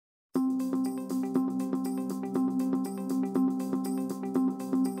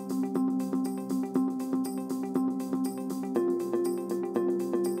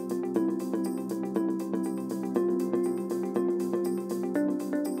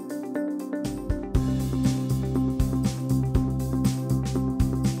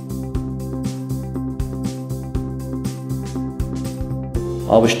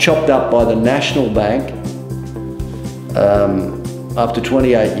I was chopped up by the National Bank after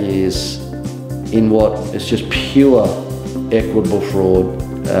 28 years in what is just pure equitable fraud.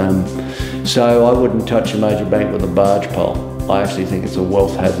 So I wouldn't touch a major bank with a barge pole. I actually think it's a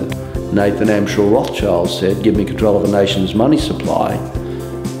wealth hazard. Nathan Amschel Rothschild said, give me control of a nation's money supply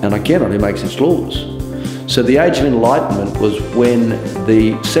and I cannot, who makes its laws. So the Age of Enlightenment was when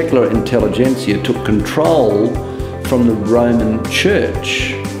the secular intelligentsia took control from the Roman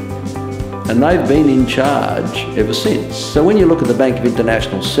Church, and they've been in charge ever since. So when you look at the Bank of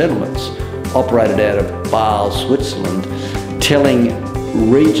International Settlements, operated out of Basel, Switzerland, telling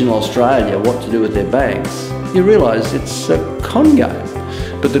regional Australia what to do with their banks, you realise it's a con game.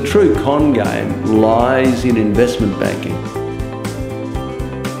 But the true con game lies in investment banking.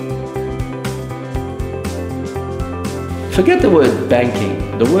 Forget the word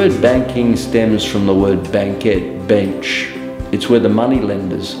banking. The word banking stems from the word banquet, bench. It's where the money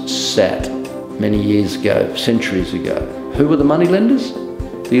lenders sat many years ago, centuries ago. Who were the money lenders?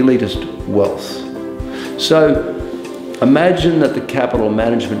 The elitist wealth. So imagine that the capital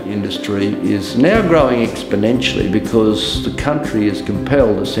management industry is now growing exponentially because the country is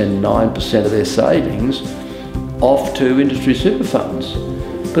compelled to send 9% of their savings off to industry super funds.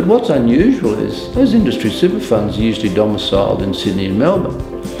 But what's unusual is those industry super funds are usually domiciled in Sydney and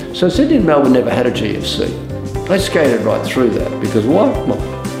Melbourne. So Sydney and Melbourne never had a GFC. They skated right through that because why? Well,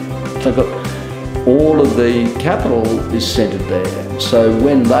 they've got all of the capital is centred there. So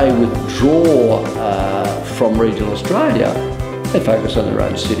when they withdraw from regional Australia, they focus on their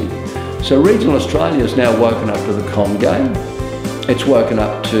own city. So regional Australia has now woken up to the con game. It's woken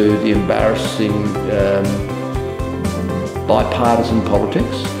up to the embarrassing bipartisan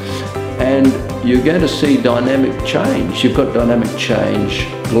politics, and you're going to see dynamic change. You've got dynamic change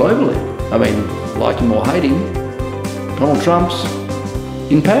globally. I mean, like him or hate him, Donald Trump's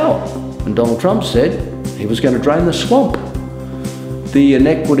in power, and Donald Trump said he was going to drain the swamp. The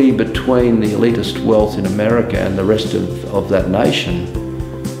inequity between the elitist wealth in America and the rest of that nation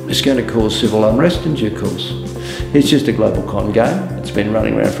is going to cause civil unrest in due course. It's just a global con game. It's been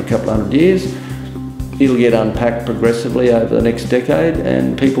running around for a couple hundred years. It'll get unpacked progressively over the next decade,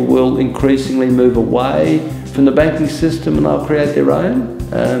 and people will increasingly move away from the banking system and they'll create their own.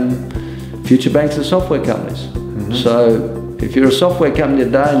 Future banks are software companies. So if you're a software company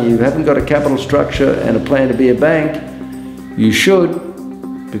today and you haven't got a capital structure and a plan to be a bank, you should,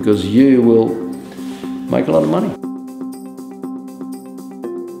 because you will make a lot of money.